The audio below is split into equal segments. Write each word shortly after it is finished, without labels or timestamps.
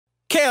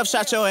Kev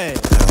shot your ass.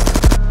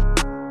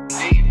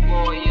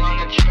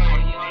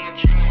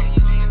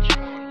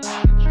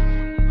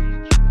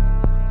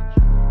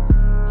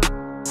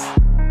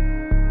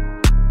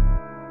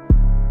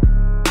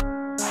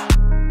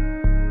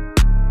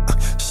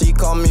 She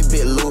call me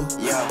Big Lou,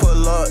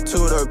 pull up to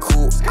the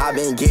coupe. I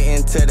been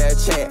getting to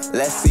that check,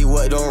 let's see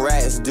what them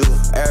rats do.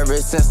 Ever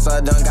since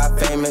I done got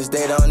famous,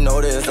 they don't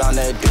notice I'm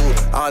that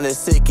dude. I'm the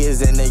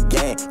sickest in the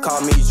game,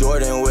 call me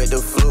Jordan with the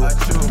flu.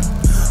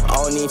 I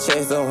don't need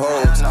chase them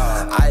hoes,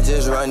 I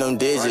just run them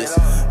digits.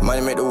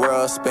 Money make the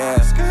world spin,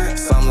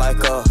 something like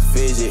a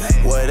fidget.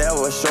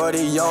 Whatever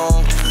shorty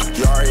young,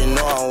 you already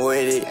know I'm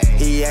with it.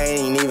 He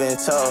ain't even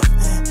tough,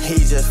 he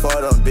just for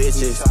them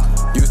bitches.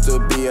 Used to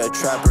be a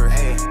trapper,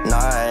 now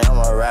I am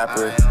a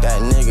rapper.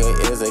 That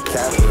nigga is a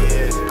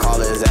capper, call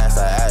his ass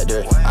an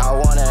actor. I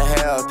want a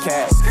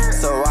hellcat,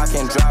 so I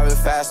can drive it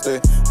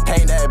faster.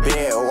 Paint that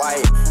bed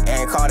white,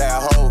 and call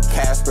that hoe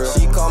Casper.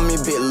 She call me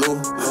Big Lou,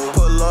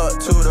 pull up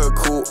to the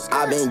coupe.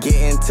 I been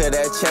getting to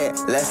that check,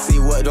 let's see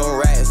what them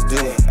rats do.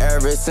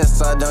 Ever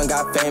since I done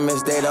got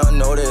famous, they don't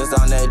notice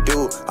I'm that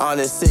dude. I'm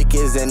the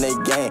sickest in the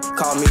game,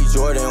 call me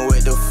Jordan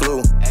with the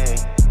flu.